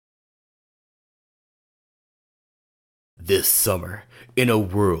This summer, in a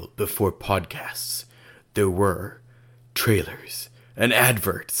world before podcasts, there were trailers and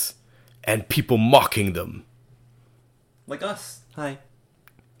adverts and people mocking them. Like us. Hi.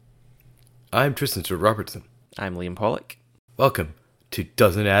 I'm Tristan Stewart Robertson. I'm Liam Pollock. Welcome to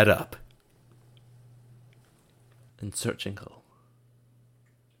Doesn't Add Up. Insert jingle.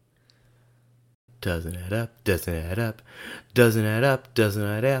 Doesn't add up, doesn't add up, doesn't add up, doesn't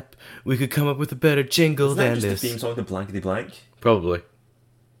add up. We could come up with a better jingle Isn't that than just this. the theme song to Blankety Blank? Probably.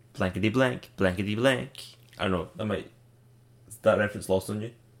 Blankety Blank, Blankety Blank. I don't know, is that reference lost on you?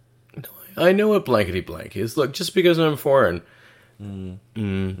 No, I know what blankety blank is. Look, just because I'm foreign.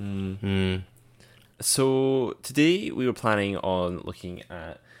 So, today we were planning on looking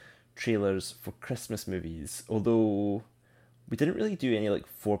at trailers for Christmas movies, although we didn't really do any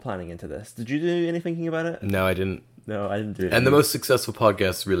foreplanning into this. Did you do any thinking about it? No, I didn't. No, I didn't do it. And the most successful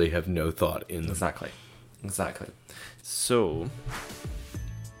podcasts really have no thought in them. Exactly. So,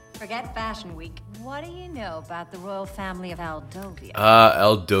 Forget Fashion Week. What do you know about the royal family of Aldovia?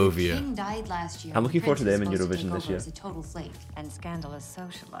 Aldovia. King died last year. I'm looking forward to them in Prince is Eurovision supposed this to take year. over as a total slave. And scandalous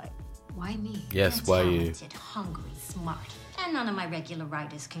socialite. Why me? Yes, I'm why you? talented, hungry, smart, and none of my regular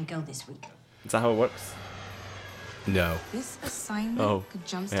writers can go this week. is that how it works? No. This assignment Oh, could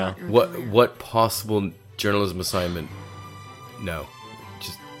jumpstart yeah. your career. What possible journalism assignment? No.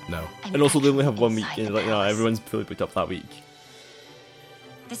 Just no. I'm And also they only actually have 1 week, inside and the palace. everyone's fully booked up that week.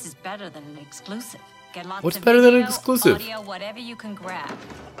 This is better than an exclusive. Get lots What's of better than an video, exclusive? Audio, whatever you can grab.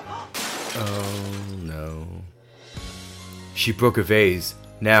 Oh no. She broke a vase.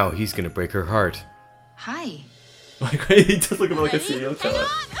 Now he's gonna break her heart. Hi. He does look like a serial killer.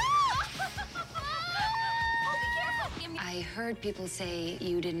 I heard people say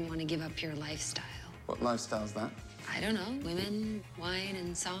you didn't want to give up your lifestyle. What lifestyle's that? I don't know. Women, wine,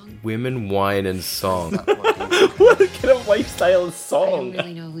 and song. Women, wine, and song. What kind of lifestyle I don't song?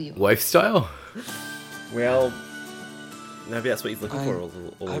 really know who you are. Wife style? Well, maybe that's what he's looking for all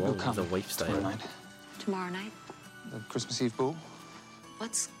I will along. come He's a wife style. tomorrow night. Tomorrow night? The Christmas Eve ball.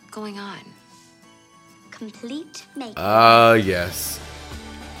 What's going on? Complete makeup. Ah, yes.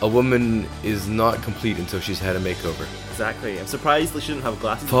 A woman is not complete until she's had a makeover. Exactly. I'm surprised they shouldn't have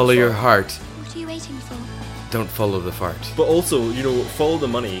glasses. Follow in the your shot. heart. What are you waiting for? Don't follow the fart. But also, follow the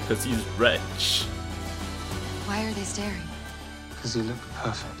money because he's rich. Why are they staring? Because you look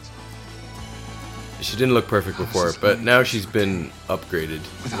perfect. She didn't look perfect before, but now she's been upgraded.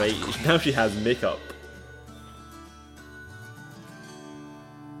 Without Right? the queen. Now she has makeup.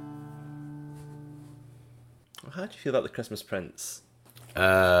 How do you feel about the Christmas Prince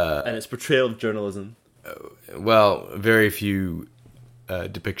and its portrayal of journalism? Well, very few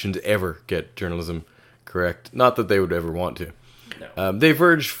depictions ever get journalism correct. Not that they would ever want to. No. They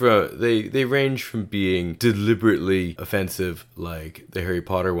range from being deliberately offensive, like the Harry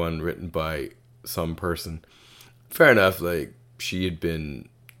Potter one written by some person. Fair enough, she had been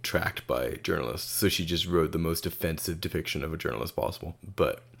tracked by journalists, so she just wrote the most offensive depiction of a journalist possible.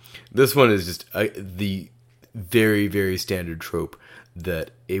 But this one is just the very, very standard trope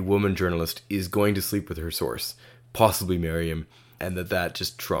that a woman journalist is going to sleep with her source, possibly marry him, and that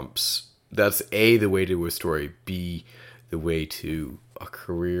just trumps. That's A, the way to a story, B, the way to a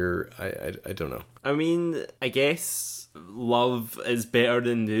career. I don't know. I mean, I guess love is better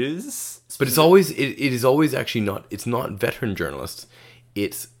than news. But it's always, it is always actually not, it's not veteran journalists.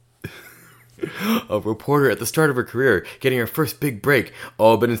 It's a reporter at the start of her career getting her first big break.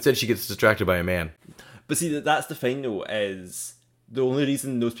 Oh, but instead she gets distracted by a man. But see, that's the thing though, is the only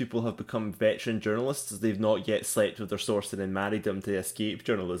reason those people have become veteran journalists is they've not yet slept with their source and then married them to escape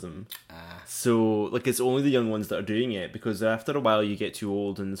journalism. So, it's only the young ones that are doing it, because after a while you get too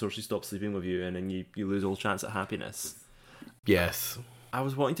old and the sources stop sleeping with you and then you lose all chance at happiness. Yes. I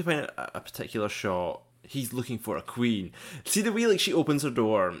was wanting to find a particular shot. He's looking for a queen. See the way she opens her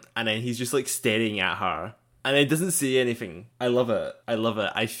door and then he's just staring at her and it doesn't say anything. I love it.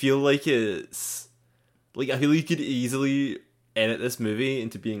 I feel like it's I feel like you could easily edit this movie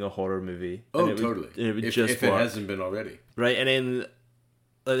into being a horror movie. Oh, and totally. It would if just it work. hasn't been already. Right, and then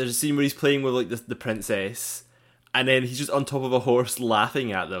there's a scene where he's playing with the princess and then he's just on top of a horse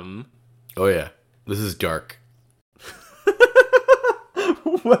laughing at them. Oh yeah. This is dark.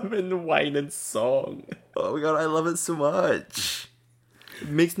 Women, wine, and song. Oh my god, I love it so much. It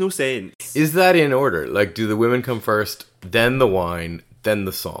makes no sense. Is that in order? Do the women come first, then the wine, then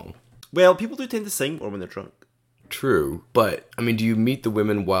the song? Well, people do tend to sing more when they're drunk. True, but, do you meet the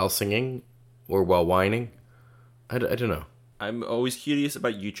women while singing? Or while whining? I don't know. I'm always curious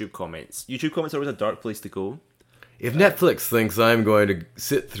about YouTube comments. YouTube comments are always a dark place to go. If Netflix thinks I'm going to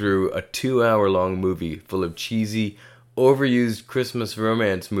sit through a 2-hour-long movie full of cheesy, overused Christmas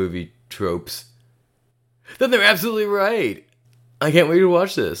romance movie tropes, then they're absolutely right. I can't wait to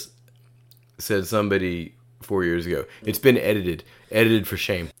watch this, said somebody 4 years ago. It's been edited for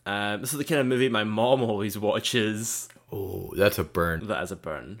shame. This is the kind of movie my mom always watches. Oh, that's a burn. That is a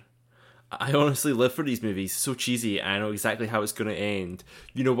burn. I honestly live for these movies. So cheesy. I know exactly how it's going to end.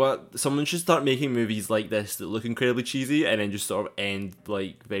 You know what? Someone should start making movies like this that look incredibly cheesy and then just sort of end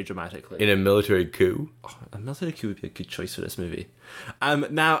like very dramatically. In a military coup. A military coup would be a good choice for this movie.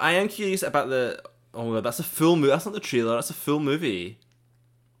 Now I am curious about the. Oh my god, that's a full movie. That's not the trailer. That's a full movie.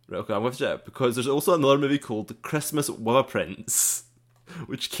 Right, okay, I'm with you because there's also another movie called Christmas with a Prince,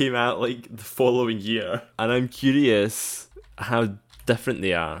 which came out like the following year, and I'm curious how different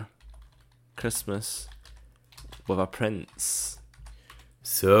they are. Christmas with a Prince.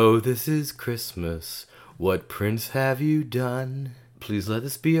 So this is Christmas. What prince have you done? Please let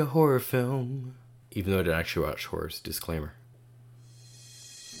this be a horror film. Even though I didn't actually watch horrors. Disclaimer.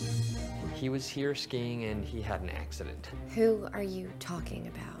 He was here skiing and he had an accident. Who are you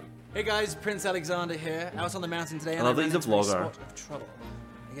talking about? Hey guys, Prince Alexander here. Out on the mountain today and I love that ran he's a into a vlogger. spot of trouble.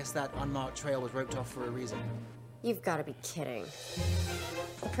 I guess that unmarked trail was roped off for a reason. You've got to be kidding.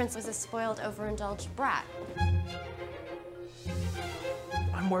 The prince was a spoiled, overindulged brat.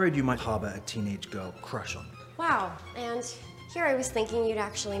 I'm worried you might harbor a teenage girl crush on me. Wow, and here I was thinking you'd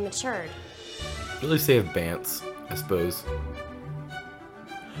actually matured. At least they have Bants, I suppose.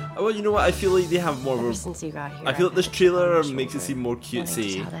 Oh, well, you know what? I feel like they have more. Ever since you got here, I feel like I've this had a chip on trailer my makes it shoulder, seem more wanting to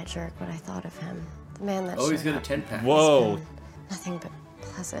cutesy. tell that jerk what I thought of him. The man that Oh, he's showed got a up 10-pack. Whoa. has been nothing but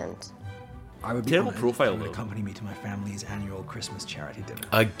pleasant. I would be Terrible honored profile, if you would though. accompany me to my family's annual Christmas charity dinner.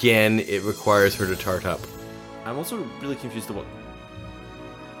 Again, it requires her to tart up. I'm also really confused about.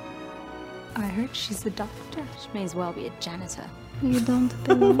 I heard she's a doctor. She may as well be a janitor. You don't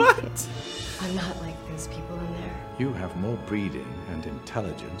belong here. I'm not like those people in there. You have more breeding and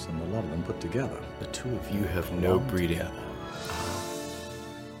intelligence than a lot of them put together. The two of You have no breeding.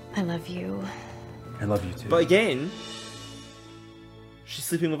 I love you. I love you too. But again, she's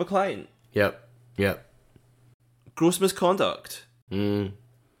sleeping with a client. Yep. Gross misconduct.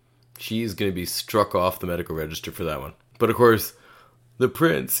 She's going to be struck off the medical register for that one. But of course, the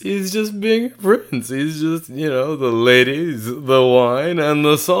prince is just being a prince. He's just, the ladies, the wine, and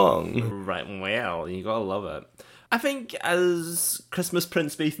the song. Right, well, you gotta love it. I think as Christmas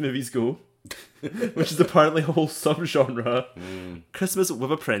Prince-based movies go, which is apparently a whole subgenre, Christmas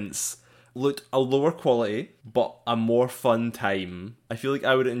with a Prince looked a lower quality, but a more fun time. I feel like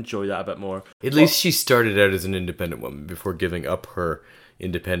I would enjoy that a bit more. At least she started out as an independent woman before giving up her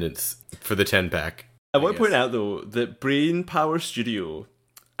independence for the 10-pack. I want to point out, though, that Brain Power Studio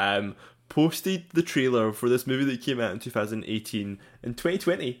posted the trailer for this movie that came out in 2018 in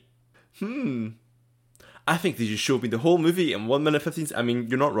 2020. I think they just showed me the whole movie in 1 minute 15 seconds. I mean,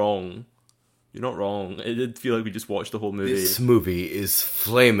 you're not wrong. You're not wrong. It did feel like we just watched the whole movie. This movie is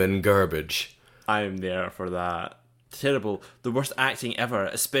flamin' garbage. I am there for that. Terrible. The worst acting ever,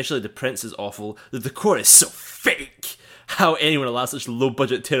 especially the prince is awful. The decor is so fake. How anyone allows such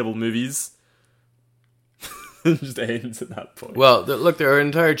low-budget, terrible movies? It just ends at that point. Well, look, there are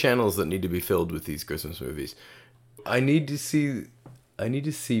entire channels that need to be filled with these Christmas movies. I need to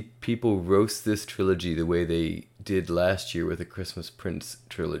see people roast this trilogy the way they did last year with the Christmas Prince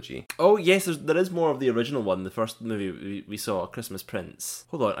trilogy. Oh, yes, there is more of the original one, the first movie we saw, A Christmas Prince.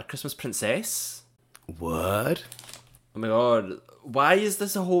 Hold on, A Christmas Princess? What? Oh my god, why is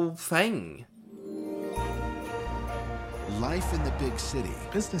this a whole thing? Life in the big city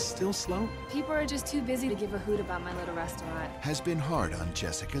Business still slow? People are just too busy to give a hoot about my little restaurant. has been hard on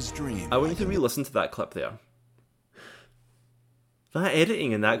Jessica's dream. I want you to re-listen to that clip there. That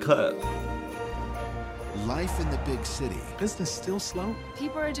editing in that clip. Life in the big city Business still slow?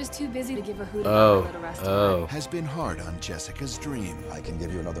 People are just too busy to give a hoot about my little restaurant. has been hard on Jessica's dream. I can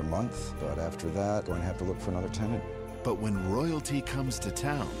give you another month, but after that, going to have to look for another tenant. But when royalty comes to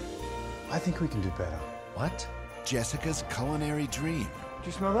town, I think we can do better. What? Jessica's culinary dream Do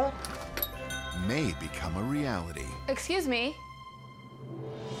you smell that? may become a reality. Excuse me.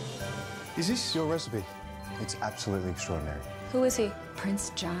 Is this your recipe? It's absolutely extraordinary. Who is he?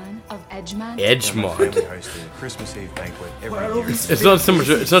 Prince John of Edgemont? Edgemont. hosted a Christmas Eve banquet every year. It's not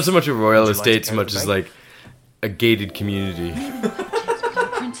so much a royal estate, so much as like a gated community.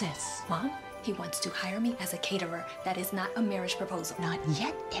 Princess. Mom, he wants to hire me as a caterer. That is not a marriage proposal. Not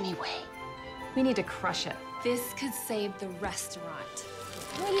yet, anyway. We need to crush it. This could save the restaurant.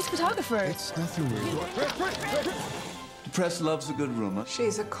 Who are these photographers? It's nothing real. The press loves a good rumor.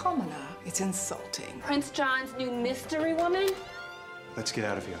 She's a commoner. It's insulting. Prince John's new mystery woman? Let's get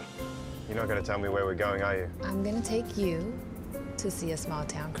out of here. You're not going to tell me where we're going, are you? I'm gonna take you to see a small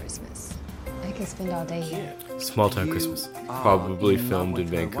town Christmas. I could spend all day here. Small Town Christmas. Probably in love filmed in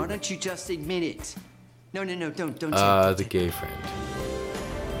with her. Why Vancouver. don't you just admit it? No, don't The gay friend.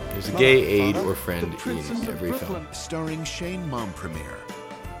 There's a gay aide or friend in every film. Starring Shane Mompremier,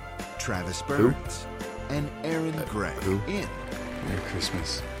 Travis Burns, and Aaron Gray in Merry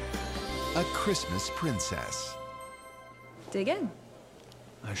Christmas. A Christmas Princess. Dig in.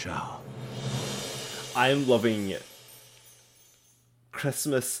 I shall. I'm loving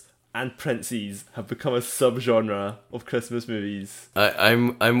Christmas and princes have become a subgenre of Christmas movies.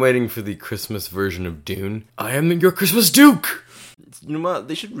 I'm waiting for the Christmas version of Dune. I am your Christmas Duke! You know what?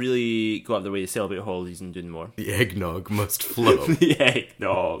 They should really go out their way to celebrate holidays and do more. The eggnog must flow. The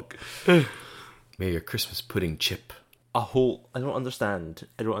eggnog. May your Christmas pudding chip. I don't understand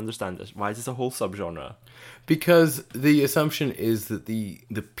this. Why is this a whole subgenre? Because the assumption is that the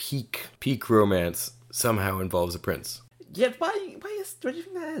peak romance somehow involves a prince. Yeah, why do you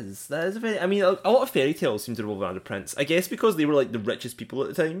think that is? That is a very... I mean, a lot of fairy tales seem to revolve around a prince. I guess because they were, like, the richest people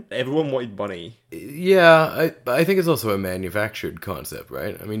at the time. Everyone wanted money. Yeah, I think it's also a manufactured concept,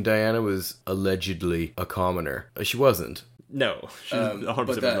 right? I mean, Diana was allegedly a commoner. She wasn't. No, she was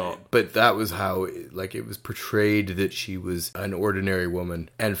 100% not. But that was how, it was portrayed that she was an ordinary woman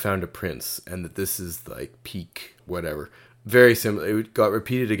and found a prince, and that this is, like, peak whatever. Very similar. It got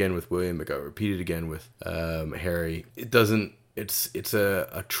repeated again with William. It got repeated again with Harry. It doesn't. It's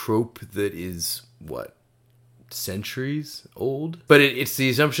a trope that is what, centuries old. But it's the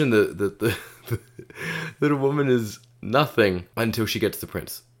assumption that that a woman is nothing until she gets the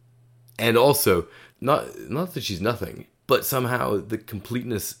prince, and also not that she's nothing, but somehow the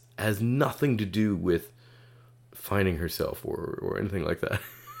completeness has nothing to do with finding herself or anything like that.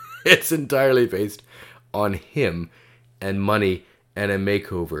 It's entirely based on him. And money, and a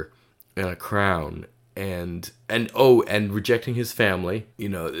makeover, and a crown, and rejecting his family. You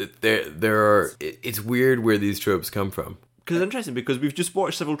know, there are. It's weird where these tropes come from. Because it's interesting, because we've just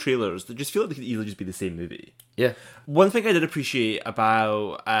watched several trailers that just feel like they could easily just be the same movie. Yeah. One thing I did appreciate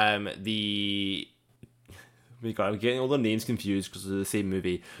about the... I'm getting all the names confused because they're the same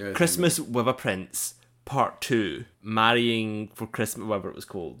movie. Yeah, Christmas with a Prince, Part 2. Marrying for Christmas, whatever it was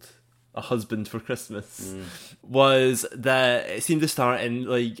called. A Husband for Christmas, was that it seemed to start and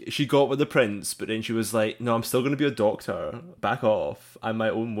like she got with the prince, but then she was like, no, I'm still going to be a doctor, back off, I'm my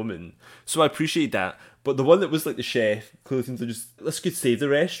own woman. So I appreciate that. But the one that was like the chef clearly seemed to just, let's could save the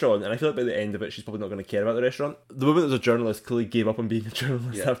restaurant, and I feel like by the end of it she's probably not going to care about the restaurant. The woman that was a journalist clearly gave up on being a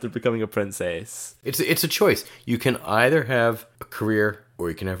journalist after becoming a princess. It's a choice. You can either have a career or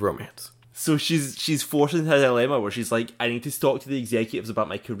you can have romance. So she's forced into a dilemma where she's like, I need to talk to the executives about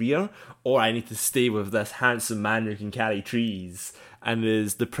my career, or I need to stay with this handsome man who can carry trees and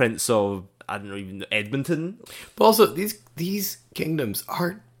is the prince of, I don't know, even Edmonton. But also, these kingdoms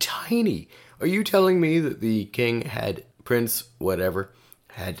are tiny. Are you telling me that the king had prince whatever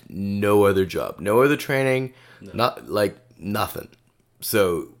had no other job, no other training, not like nothing?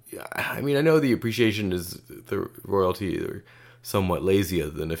 So I mean, I know the appreciation is the royalty or somewhat lazier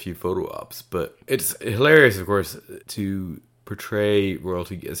than a few photo ops, but it's hilarious, of course, to portray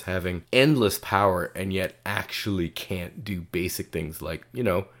royalty as having endless power and yet actually can't do basic things like, you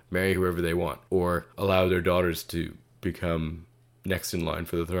know, marry whoever they want or allow their daughters to become next in line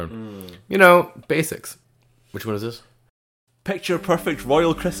for the throne. You know, basics. Which one is this? Picture Perfect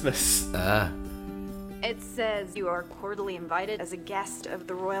Royal Christmas. It says you are cordially invited as a guest of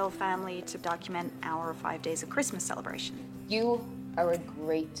the royal family to document our 5 days of Christmas celebration. You are a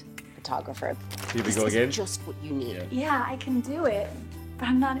great photographer. Here we go again. This is just what you need. Yeah, I can do it, but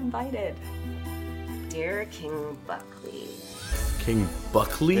I'm not invited. Dear King Buckley. King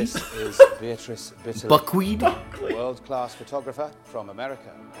Buckley? This is Beatrice Bitterly. Buckwheat? World-class photographer from America.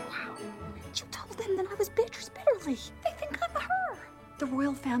 Wow. You told them that I was Beatrice Bitterly. They think I'm her. The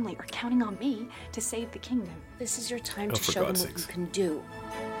royal family are counting on me to save the kingdom. This is your time to show them what you can do.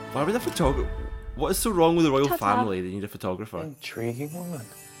 Why would a photographer? What is so wrong with the royal Ta-ta. family? They need a photographer. Intriguing woman.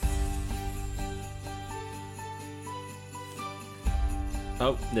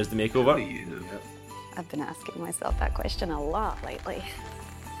 Oh, there's the makeover. I've been asking myself that question a lot lately.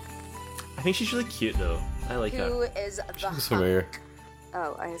 I think she's really cute though. I like Who her. is the She's familiar.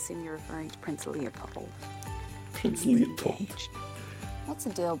 Oh, I assume you're referring to Prince Leopold. Prince Leopold. What's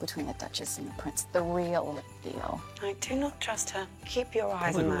the deal between the Duchess and the Prince? The real deal. I do not trust her. Keep your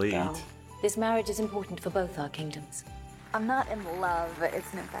eyes on Probably that lead. girl. This marriage is important for both our kingdoms. I'm not in love,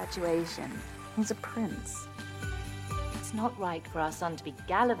 it's an infatuation. He's a prince. It's not right for our son to be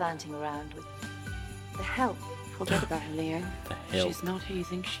gallivanting around with the help Forget about her, Leo. hell? She's not who you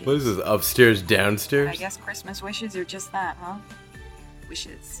think she is. What is this? Upstairs, downstairs? I guess Christmas wishes are just that, huh?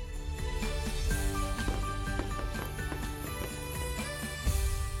 Wishes.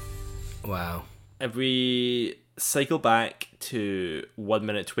 Wow. If we cycle back to 1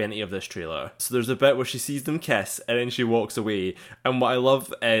 minute 20 of this trailer, so there's a bit where she sees them kiss and then she walks away, and what I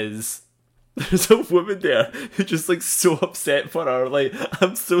love is there's a woman there who's just like so upset for her, like,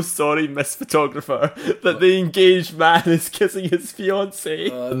 I'm so sorry, Miss Photographer, that the engaged man is kissing his fiance.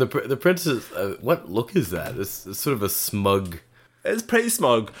 And the princess, what look is that? It's sort of a smug. It's pretty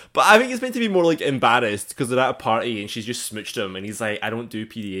smug, but I think it's meant to be more like embarrassed because they're at a party and she's just smooched him and he's like, I don't do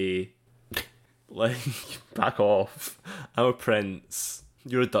PDA. Like, back off. I'm a prince.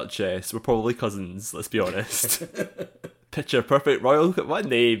 You're a duchess. We're probably cousins, let's be honest. Picture perfect royal. What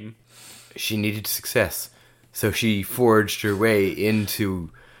name? She needed success, so she forged her way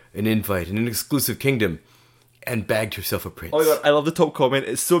into an invite in an exclusive kingdom and bagged herself a prince. Oh my god, I love the top comment.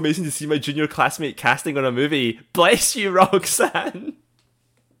 It's so amazing to see my junior classmate casting on a movie. Bless you, Roxanne.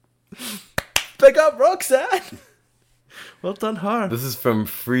 Big up, Roxanne. Well done, her. This is from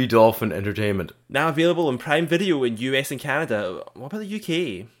Free Dolphin Entertainment. Now available on Prime Video in US and Canada. What about the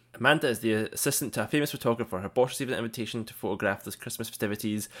UK? Amanda is the assistant to a famous photographer. Her boss received an invitation to photograph the Christmas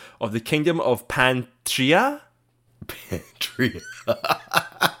festivities of the Kingdom of Pantria? Pantria.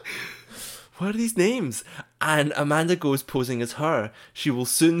 What are these names? And Amanda goes posing as her. She will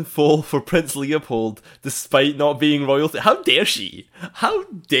soon fall for Prince Leopold despite not being royalty. How dare she? How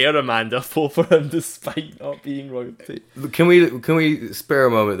dare Amanda fall for him despite not being royalty? Can we spare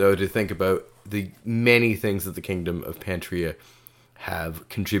a moment though to think about the many things that the Kingdom of Pantria have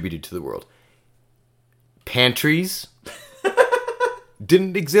contributed to the world? Pantries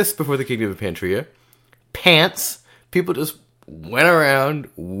didn't exist before the Kingdom of Pantria. Pants, people just went around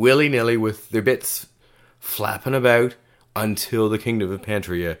willy-nilly with their bits flapping about until the Kingdom of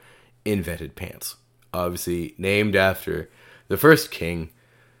Pantria invented pants. Obviously named after the first king,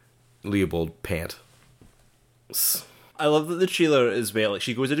 Leopold Pant. I love that the trailer as well, like,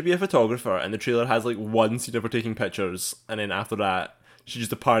 she goes in to be a photographer and the trailer has like one scene of her taking pictures and then after that she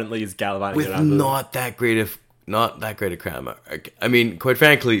just apparently is gallivanting with around not that great a camera. I mean, quite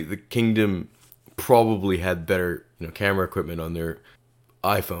frankly, the kingdom probably had better, camera equipment on their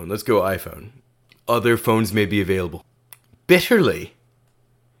iPhone. Let's go iPhone. Other phones may be available. Beatrice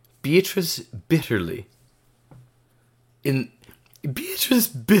Bitterly in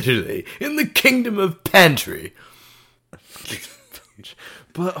the Kingdom of Pantry.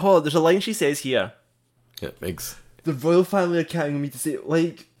 But hold on, there's a line she says here. Yeah, makes the royal family are counting me to say,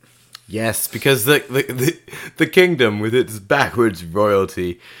 like, yes, because the kingdom with its backwards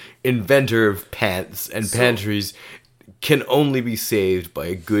royalty, inventor of pants and pantries, can only be saved by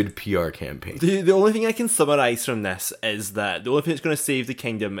a good PR campaign. The only thing I can summarise from this is that the only thing that's going to save the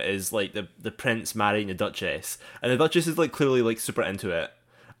kingdom is like the prince marrying the duchess, and the duchess is like clearly like super into it,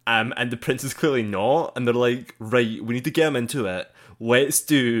 and the prince is clearly not, and they're like, right, we need to get him into it. Let's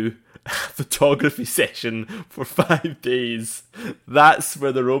do a photography session for 5 days. That's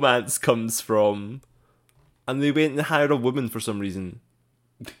where the romance comes from. And they went and hired a woman for some reason.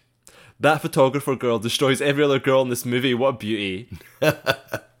 That photographer girl destroys every other girl in this movie. What a beauty.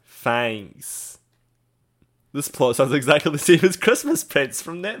 Thanks. This plot sounds exactly the same as Christmas Prince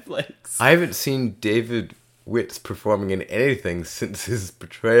from Netflix. I haven't seen David Witts performing in anything since his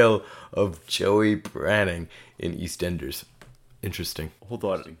portrayal of Joey Branning in EastEnders. Interesting. Hold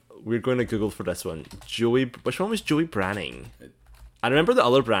on. We're going to Google for this one. Which one was Joey Branning? I remember the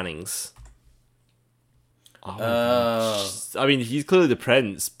other Brannings. I mean, he's clearly the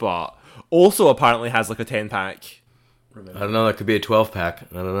prince, but also apparently has like a 10-pack. I don't know, that could be a 12-pack.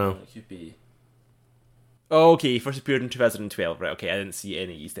 I don't know. It could be. Oh, okay, he first appeared in 2012. Right, okay, I didn't see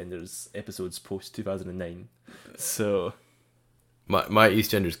any EastEnders episodes post-2009. So... My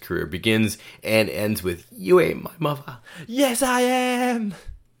EastEnders career begins and ends with, "You ain't my mother." Yes, I am!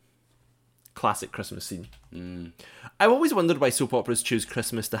 Classic Christmas scene. I've always wondered why soap operas choose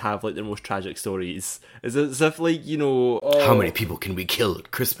Christmas to have like their most tragic stories. Is it as if like, how many people can we kill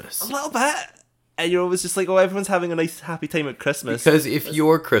at Christmas? A little bit. And you're always just like, oh, everyone's having a nice happy time at Christmas. Because if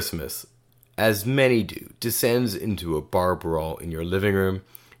your Christmas, as many do, descends into a bar brawl in your living room,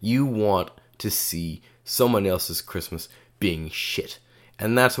 you want to see someone else's Christmas being shit.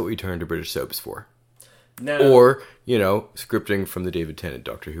 And that's what we turn to British soaps for. No. Or, scripting from the David Tennant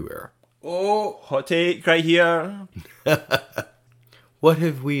Doctor Who era. Oh, hot take right here. What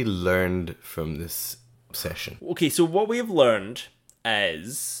have we learned from this session? Okay, so what we have learned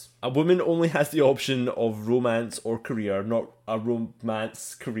is a woman only has the option of romance or career, not a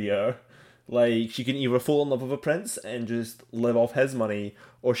romance career. Like, she can either fall in love with a prince and just live off his money,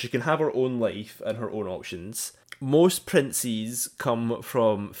 or she can have her own life and her own options. Most princes come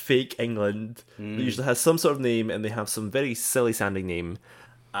from fake England. It usually has some sort of name, and they have some very silly sounding name.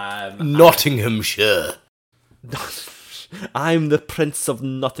 Nottinghamshire. I'm the Prince of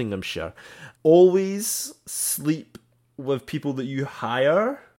Nottinghamshire. Always sleep with people that you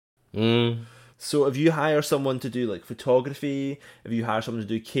hire. So if you hire someone to do like photography, if you hire someone to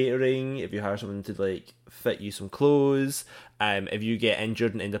do catering, if you hire someone to like fit you some clothes, if you get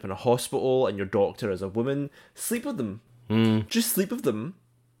injured and end up in a hospital and your doctor is a woman, sleep with them. Just sleep with them.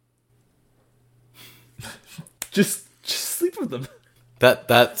 just sleep with them.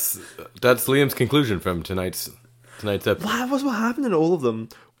 That's Liam's conclusion from tonight's episode. What happened in all of them?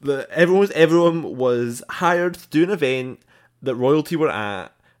 Everyone was hired to do an event that royalty were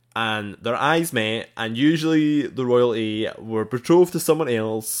at, and their eyes met, and usually the royalty were betrothed to someone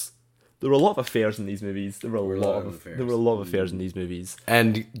else. There were a lot of affairs in these movies. There were a lot of affairs in these movies.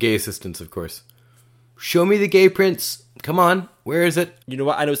 And gay assistants, of course. Show me the gay prince. Come on, where is it? You know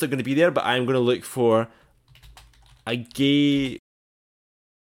what? I know it's not going to be there, but I'm going to look for a gay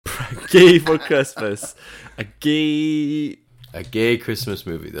for Christmas. A gay Christmas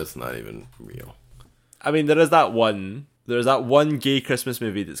movie. That's not even real. I mean, there's that one gay Christmas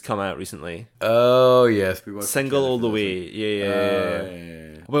movie that's come out recently. Oh, yes. Single All the Way.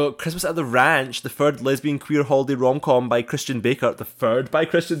 Yeah. Well, Christmas at the Ranch, the third lesbian queer holiday rom-com by Christian Baker.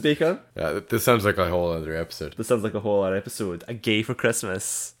 Yeah, this sounds like a whole other episode. A gay for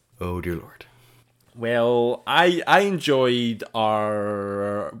Christmas. Oh, dear Lord. Well, I enjoyed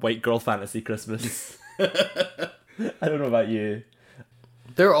our white girl fantasy Christmas. I don't know about you.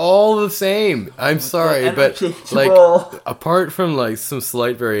 They're all the same. I'm sorry, but like, apart from like some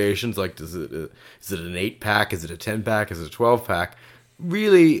slight variations, like is it an 8-pack? Is it a 10-pack? Is it a 12-pack?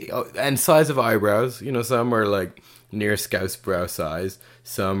 Really, and size of eyebrows. You know, some are like near Scouse brow size.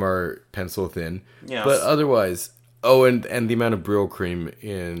 Some are pencil thin. Yes. But otherwise, and the amount of Brill cream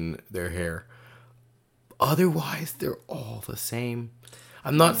in their hair. Otherwise, they're all the same.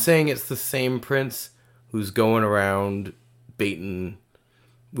 I'm not saying it's the same prince who's going around baiting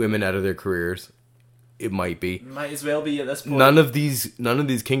women out of their careers. It might be. Might as well be at this point. None of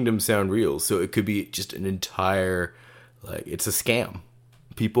these kingdoms sound real, so it could be just an entire, like, it's a scam.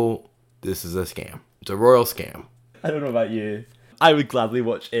 People, this is a scam. It's a royal scam. I don't know about you. I would gladly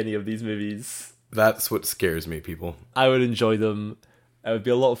watch any of these movies. That's what scares me, people. I would enjoy them. It would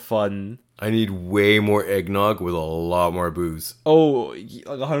be a lot of fun. I need way more eggnog with a lot more booze. Oh, like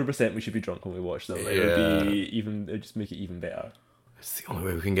 100% we should be drunk when we watch them. It would just make it even better. It's the only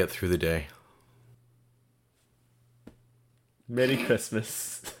way we can get through the day. Merry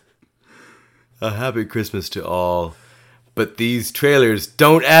Christmas. A happy Christmas to all. But these trailers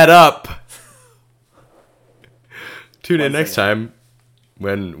don't add up. Tune in next time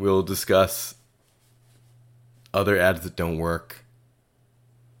when we'll discuss other ads that don't work.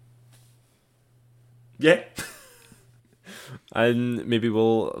 Yeah. And maybe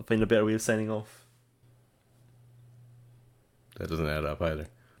we'll find a better way of signing off. That doesn't add up either.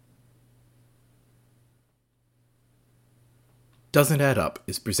 Doesn't Add Up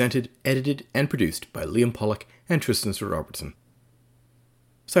is presented, edited, and produced by Liam Pollock and Tristan Sir Robertson.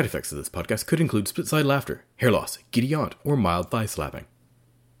 Side effects of this podcast could include split-side laughter, hair loss, giddy yaunt, or mild thigh slapping.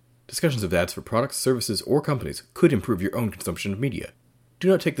 Discussions of ads for products, services, or companies could improve your own consumption of media. Do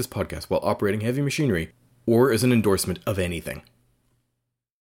not take this podcast while operating heavy machinery or as an endorsement of anything.